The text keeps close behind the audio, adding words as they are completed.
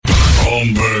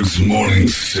Holmberg's morning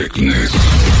sickness.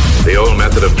 The old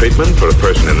method of treatment for a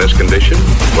person in this condition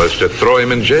was to throw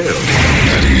him in jail.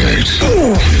 98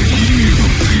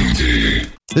 KUPD.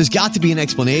 There's got to be an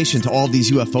explanation to all these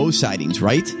UFO sightings,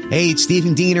 right? Hey, it's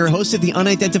Stephen Diener, host of the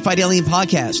Unidentified Alien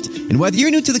Podcast. And whether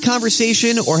you're new to the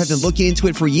conversation or have been looking into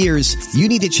it for years, you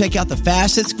need to check out the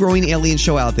fastest growing alien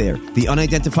show out there, the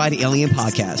Unidentified Alien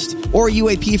Podcast, or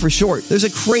UAP for short. There's a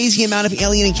crazy amount of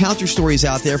alien encounter stories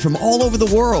out there from all over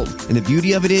the world. And the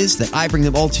beauty of it is that I bring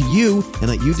them all to you and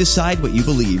let you decide what you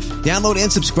believe. Download and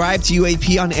subscribe to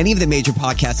UAP on any of the major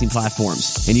podcasting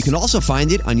platforms. And you can also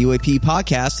find it on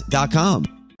UAPpodcast.com.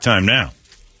 Time now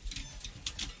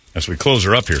as we close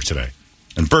her up here today.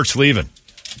 And Bert's leaving.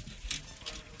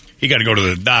 He got to go to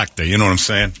the doctor, you know what I'm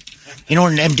saying? You know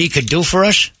what an MD could do for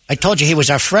us? I told you he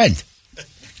was our friend.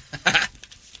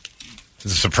 The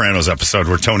Sopranos episode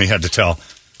where Tony had to tell,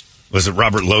 was it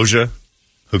Robert Loggia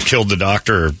who killed the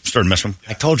doctor or started messing with him?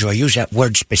 I told you I used that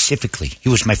word specifically. He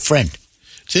was my friend.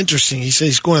 It's interesting. He says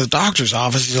he's going to the doctor's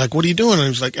office. He's like, what are you doing? And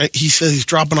he's like, he says he's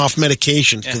dropping off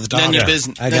medications to the doctor.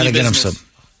 I got to get him some.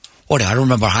 Oh, I don't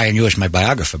remember hiring you as my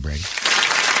biographer, Brady.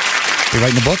 You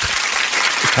writing a book?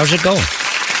 How's it going?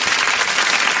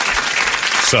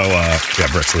 So,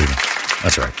 yeah, Brett's leaving.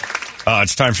 That's right.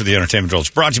 It's time for the entertainment drill. It's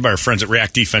brought to you by our friends at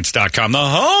reactdefense.com, the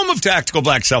home of tactical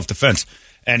black self-defense.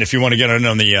 And if you want to get in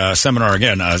on the seminar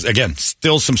again,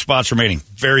 still some spots remaining.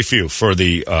 Very few for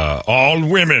the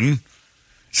all-women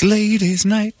ladies'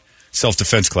 night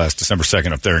self-defense class, December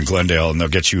 2nd up there in Glendale. And they'll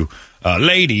get you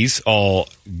ladies all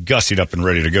gussied up and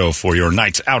ready to go for your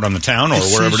nights out on the town or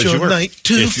wherever it is you work. Night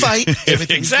to fight.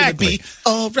 Exactly. Be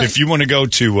all right. If you want to go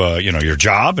to your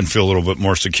job and feel a little bit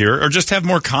more secure or just have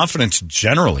more confidence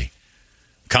generally.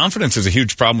 Confidence is a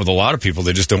huge problem with a lot of people.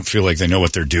 They just don't feel like they know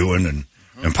what they're doing, and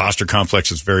imposter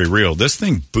complex is very real. This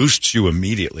thing boosts you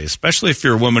immediately, especially if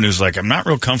you're a woman who's like, I'm not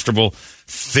real comfortable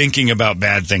thinking about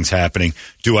bad things happening.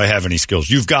 Do I have any skills?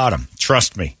 You've got them.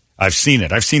 Trust me. I've seen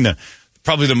it. I've seen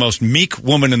probably the most meek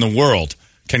woman in the world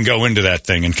can go into that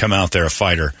thing and come out there a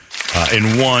fighter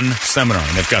in one seminar.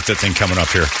 And they've got that thing coming up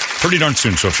here pretty darn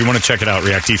soon. So if you want to check it out,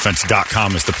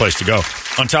 reactdefense.com is the place to go.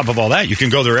 On top of all that, you can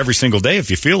go there every single day if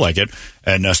you feel like it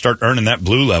and start earning that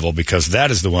blue level, because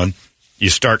that is the one you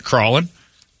start crawling,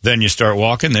 then you start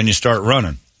walking, then you start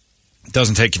running. It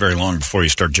doesn't take you very long before you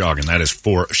start jogging. That is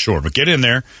for sure. But get in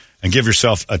there and give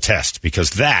yourself a test,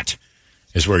 because that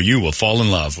is where you will fall in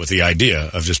love with the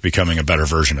idea of just becoming a better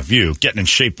version of you, getting in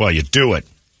shape while you do it,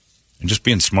 and just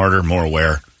being smarter, more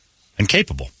aware, and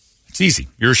capable. It's easy.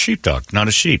 You're a sheepdog, not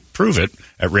a sheep. Prove it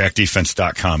at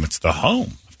reactdefense.com. It's the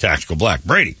home of Tactical Black.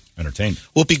 Brady, entertainment.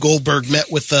 Whoopi Goldberg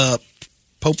met with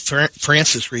Pope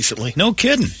Francis recently. No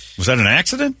kidding. Was that an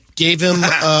accident? Gave him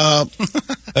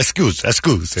excuse.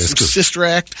 Sister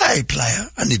Act. Hey, player,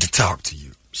 I need to talk to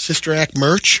you. Sister Act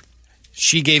merch.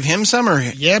 She gave him some, or?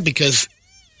 Yeah, because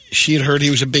she had heard he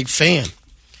was a big fan.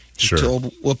 Sure. He told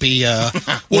Whoopi,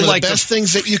 one of the best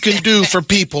things that you can do for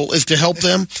people is to help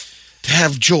them to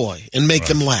have joy and make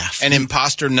them laugh. An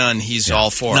imposter nun, he's all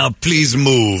for. Now, please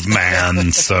move,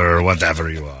 man, sir,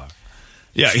 whatever you are.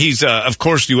 Yeah, he's, of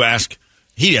course, you ask,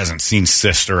 he hasn't seen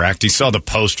Sister Act. He saw the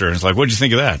poster and it's like, what'd you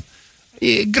think of that?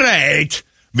 Yeah, great.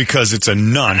 Because it's a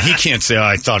nun. He can't say,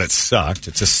 I thought it sucked.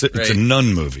 It's a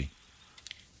nun movie.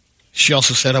 She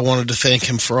also said, I wanted to thank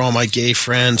him for all my gay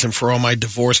friends and for all my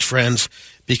divorced friends,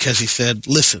 because he said,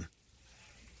 listen,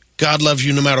 God loves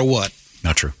you no matter what.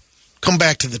 Not true. Come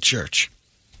back to the church.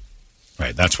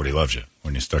 Right, that's what he loves you,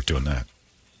 when you start doing that.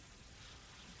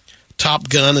 Top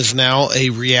Gun is now a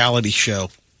reality show.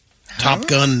 Top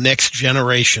Gun Next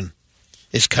Generation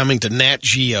is coming to Nat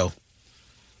Geo.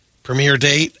 Premiere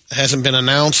date hasn't been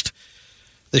announced.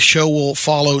 The show will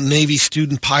follow Navy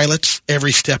student pilots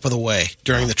every step of the way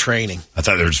during the training. I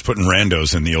thought they were just putting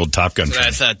randos in the old Top Gun training.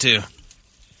 I thought, too.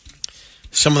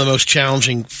 Some of the most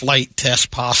challenging flight tests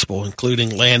possible,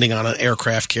 including landing on an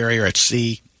aircraft carrier at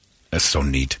sea. That's so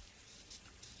neat.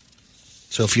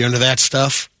 So if you're into that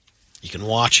stuff, you can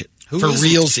watch it. For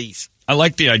realsies. I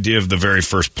like the idea of the very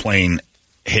first plane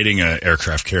hitting an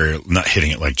aircraft carrier, not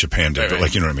hitting it like Japan did, but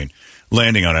like, you know what I mean,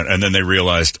 landing on it, and then they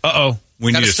realized,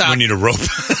 we need a rope.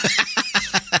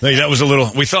 Like, that was a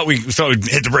little. We thought we'd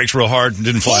hit the brakes real hard and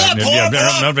didn't fly.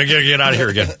 Get out of here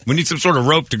again. We need some sort of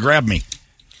rope to grab me.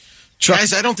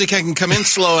 Guys, I don't think I can come in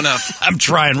slow enough. I'm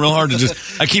trying real hard to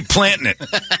I keep planting it.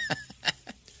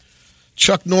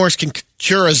 Chuck Norris can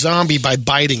cure a zombie by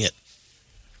biting it.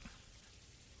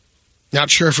 Not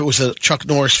sure if it was a Chuck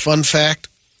Norris fun fact,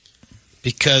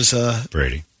 because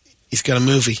Brady, he's got a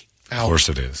movie out. Of course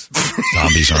it is.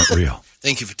 Zombies aren't real.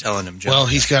 Thank you for telling him, John. Well,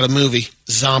 he's got a movie,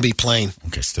 Zombie Plane.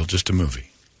 Okay, still just a movie.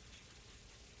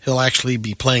 he'll actually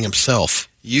be playing himself.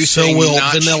 You so saying will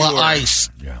not Vanilla sure Ice.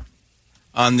 Yeah.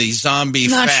 On the zombie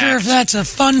Not fact. sure if that's a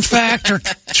fun fact or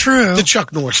true. The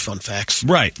Chuck Norris fun facts.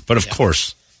 Right. But of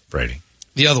course, Brady.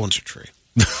 The other ones are true.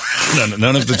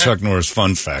 None of the Chuck Norris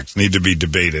fun facts need to be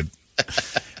debated.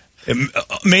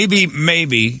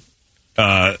 Maybe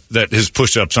that his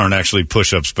push-ups aren't actually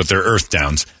push-ups, but they're earth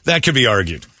downs. That could be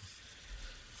argued.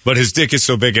 But his dick is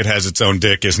so big it has its own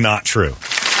dick is not true.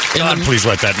 God, please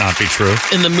let that not be true.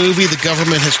 In the movie, the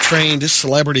government has trained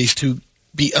celebrities to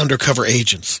be undercover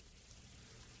agents,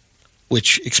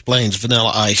 which explains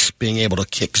Vanilla Ice being able to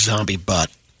kick zombie butt.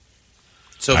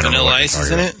 So I don't know Vanilla what you're Ice is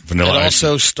talking in about. it? Vanilla It Ice.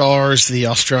 also stars the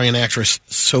Australian actress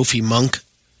Sophie Monk.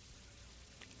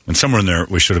 And somewhere in there,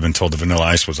 we should have been told that Vanilla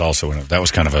Ice was also in it. That was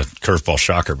kind of a curveball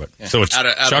shocker. But so it's Out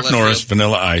of Chuck left Norris, field.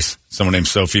 Vanilla Ice, someone named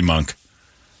Sophie Monk.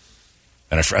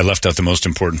 And I left out the most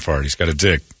important part. He's got a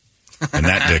dick, and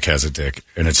that dick has a dick,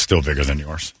 and it's still bigger than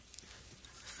yours.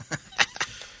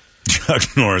 Chuck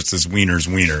Norris's wiener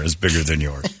is bigger than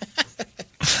yours.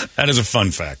 That is a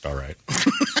fun fact, all right.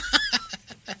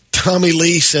 Tommy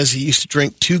Lee says he used to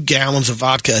drink 2 gallons of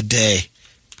vodka a day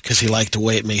because he liked the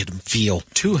way it made him feel.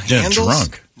 2 Yeah, handles?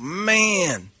 drunk.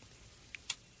 Man.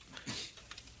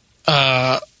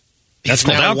 That's He's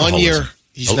called now alcoholism.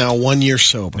 He's now 1 year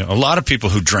sober. You know, a lot of people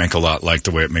who drank a lot like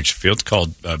the way it makes you feel. It's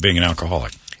called being an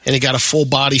alcoholic. And he got a full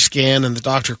body scan, and the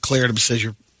doctor cleared him and says,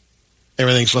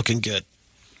 everything's looking good.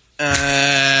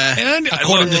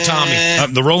 According to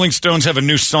Tommy. The Rolling Stones have a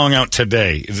new song out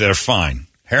today. They're fine.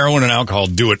 Heroin and alcohol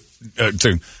do it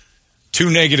to 2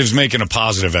 negatives making a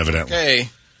positive, evidently. Okay.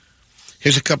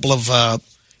 Here's a couple of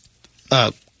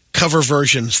cover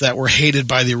versions that were hated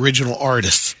by the original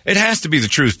artists. It has to be the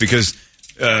truth because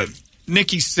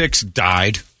Nikki Sixx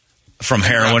died from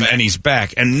heroin and he's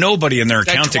back. And nobody in their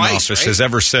Died accounting twice, office right? has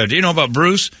ever said, you know about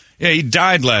Bruce? Yeah, he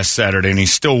died last Saturday and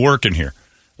he's still working here.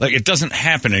 Like, it doesn't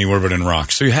happen anywhere but in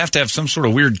rock. So you have to have some sort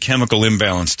of weird chemical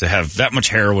imbalance to have that much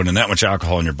heroin and that much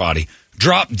alcohol in your body,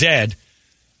 drop dead,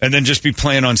 and then just be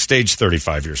playing on stage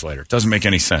 35 years later. It doesn't make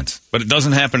any sense. But it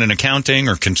doesn't happen in accounting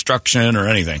or construction or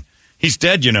anything. He's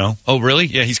dead, you know. Oh, really?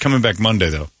 Yeah, he's coming back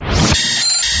Monday, though.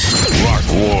 Rock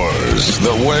Wars,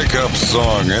 the wake-up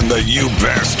song and the you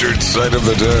bastard sight of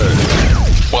the day.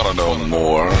 Want to know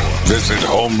more? Visit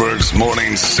Holmberg's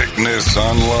Morning Sickness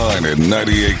online at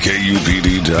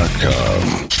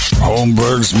 98kupd.com.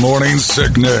 Holmberg's Morning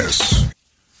Sickness.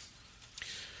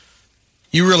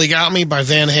 You Really Got Me by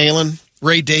Van Halen.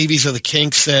 Ray Davies of the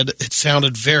Kinks said it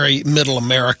sounded very middle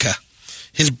America.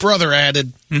 His brother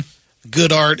added,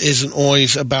 good art isn't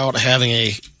always about having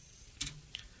a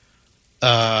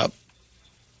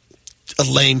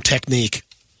lame technique.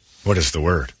 What is the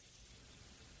word?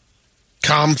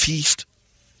 Comfeast.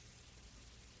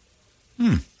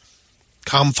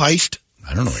 Comfeist.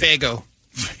 I don't know. Fago.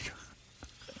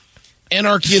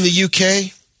 Anarchy in the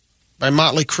UK by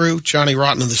Motley Crue. Johnny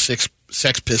Rotten of the Sex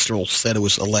Pistols said it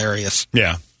was hilarious.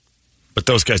 Yeah. But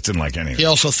those guys didn't like any of He it.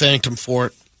 also thanked him for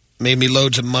it. Made me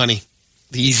loads of money.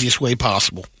 The easiest way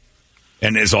possible.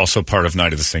 And is also part of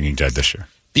Night of the Singing Dead this year.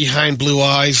 Behind Blue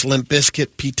Eyes, Limp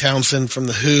Bizkit, Pete Townsend from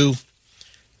The Who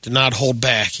did not hold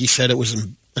back. He said it was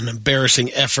an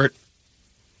embarrassing effort.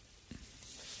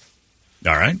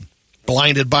 All right.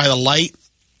 Blinded by the Light,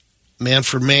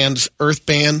 Manfred Mann's Earth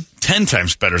Band. 10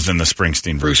 times better than the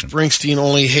Springsteen Bruce version. Springsteen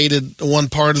only hated one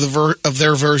part of of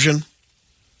their version.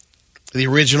 The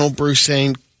original, Bruce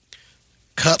saying,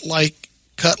 cut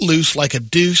loose like a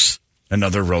deuce.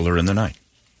 Another roller in the night.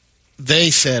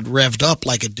 They said revved up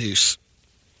like a deuce,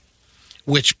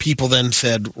 which people then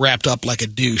said wrapped up like a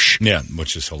douche. Yeah,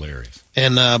 which is hilarious.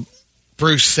 And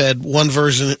Bruce said one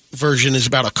version is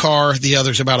about a car, the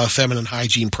other's about a feminine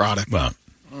hygiene product. Well,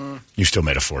 you still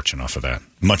made a fortune off of that.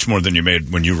 Much more than you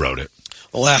made when you wrote it.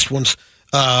 The last one's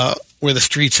Where the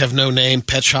Streets Have No Name,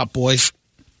 Pet Shop Boys.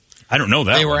 I don't know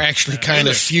that They were one. actually kind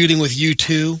of feuding with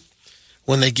U2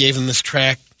 when they gave him this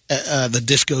track, the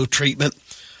disco treatment.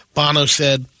 Bono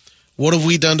said, what have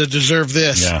we done to deserve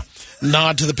this? Yeah.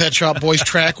 Nod to the Pet Shop Boys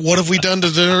track. What have we done to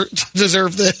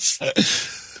deserve this?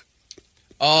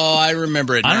 Oh, I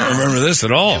remember it now. I don't remember this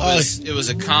at all. It was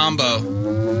a combo.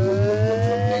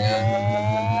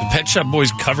 The Pet Shop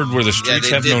Boys covered Where the Streets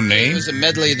Have No Name? It was a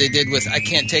medley they did with I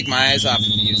Can't Take My Eyes Off of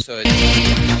You. So it, I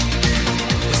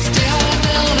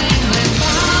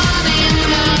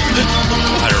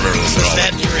don't remember this at all.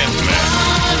 That drip.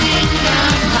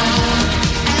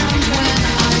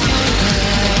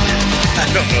 I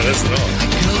don't know this at all.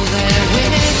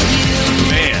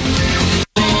 Man.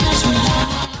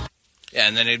 yeah,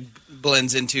 and then it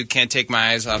blends into Can't Take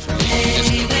My Eyes Off of You.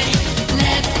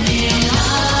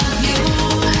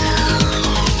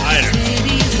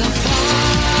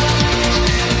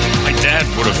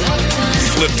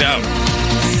 flipped out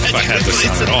if I had this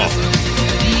on at all.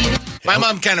 My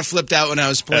mom kind of flipped out when I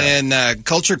was playing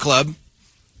Culture Club.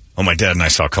 Oh, my dad and I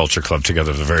saw Culture Club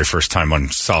together the very first time on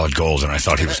Solid Gold, and I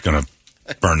thought he was going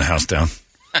to burn the house down.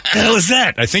 What the hell is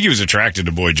that? I think he was attracted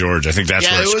to Boy George. I think that's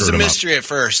where it screwed him up. Yeah, it was a mystery at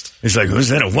first. He's like, was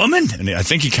that a woman? And I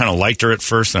think he kind of liked her at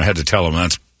first, and I had to tell him,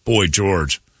 that's Boy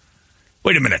George.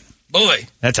 Wait a minute. Boy.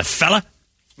 That's a fella?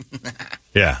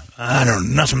 Yeah.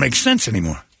 Nothing makes sense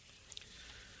anymore.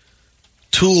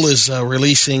 TUE is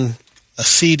releasing a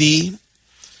CD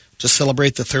to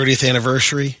celebrate the 30th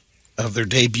anniversary of their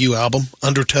debut album,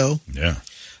 Undertow. Yeah.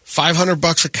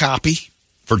 $500 a copy.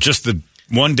 For just the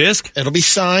one disc? It'll be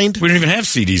signed. We don't even have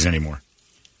CDs anymore.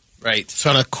 Right. It's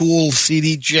on a cool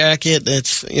CD jacket.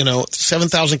 It's,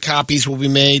 7,000 copies will be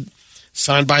made,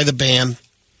 signed by the band.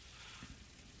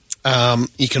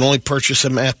 You can only purchase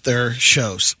them at their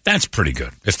shows. That's pretty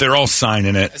good. If they're all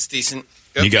signing it. That's decent.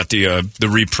 Yep. You got the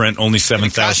reprint, only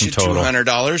 7,000 total.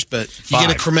 $200, but you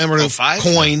get a commemorative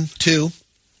coin, too.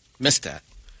 Missed that.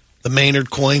 The Maynard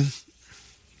coin.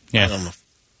 Yeah. I don't know.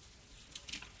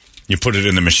 You put it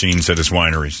in the machines at his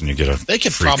wineries, and you get a They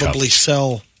could free probably cup.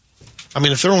 sell. I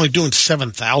mean, if they're only doing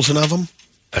 7,000 of them.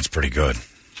 That's pretty good.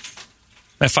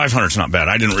 That 500's not bad.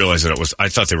 I didn't realize that it was. I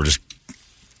thought they were just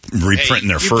reprinting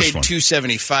their first one. You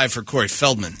paid $275 for Corey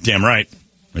Feldman. Damn right.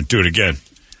 And do it again.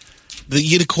 Did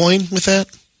you get a coin with that?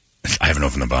 I haven't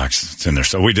opened the box. It's in there.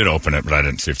 So we did open it, but I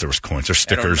didn't see if there was coins. There's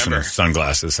stickers and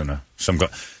sunglasses and some.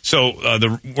 So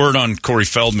the word on Corey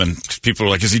Feldman, people were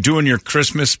like, is he doing your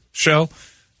Christmas show?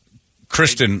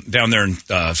 Kristen down there in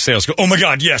sales go, oh, my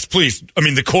God, yes, please. I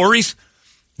mean, the Coreys,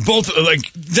 both,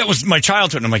 that was my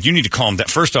childhood. And I'm like, you need to calm down.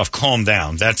 First off, calm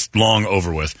down. That's long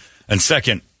over with. And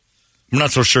second, I'm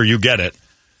not so sure you get it.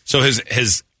 So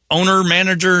his owner,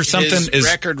 manager, or something his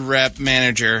record rep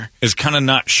manager is kind of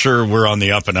not sure we're on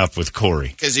the up and up with Corey.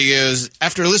 Because he goes,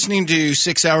 after listening to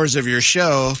 6 hours of your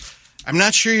show, I'm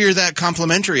not sure you're that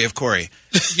complimentary of Corey.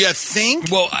 You think?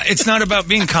 Well, it's not about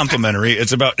being complimentary.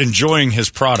 It's about enjoying his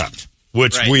product,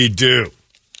 which we do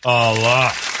a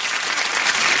lot.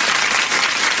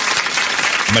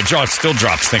 My jaw still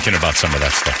drops thinking about some of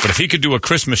that stuff. But if he could do a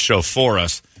Christmas show for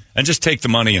us and just take the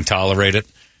money and tolerate it,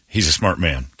 he's a smart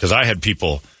man. Because I had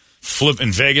people flip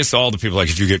in Vegas, all the people like,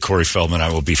 if you get Corey Feldman,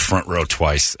 I will be front row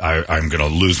twice. I'm going to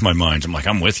lose my mind. I'm like,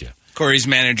 I'm with you. Corey's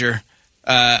manager.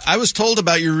 I was told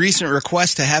about your recent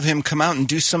request to have him come out and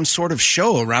do some sort of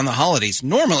show around the holidays.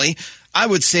 Normally, I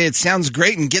would say it sounds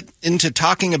great and get into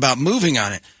talking about moving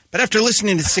on it. But after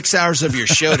listening to 6 hours of your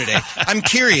show today, I'm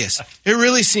curious. It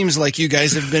really seems like you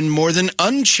guys have been more than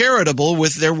uncharitable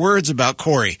with their words about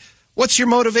Corey. What's your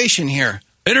motivation here?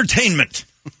 Entertainment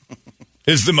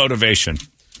is the motivation.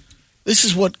 This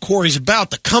is what Corey's about,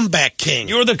 the comeback king.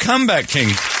 You're the comeback king.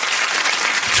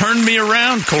 Turn me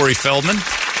around, Corey Feldman.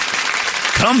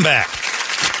 Come back.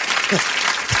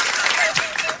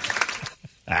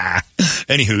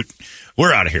 Anywho,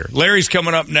 we're out of here. Larry's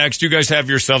coming up next. You guys have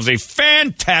yourselves a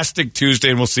fantastic Tuesday,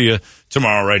 and we'll see you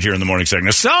tomorrow right here in the morning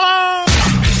segment. So long!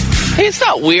 Hey, it's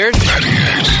not weird.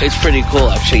 It's pretty cool,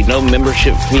 actually. No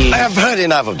membership fee. I have heard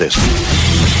enough of this.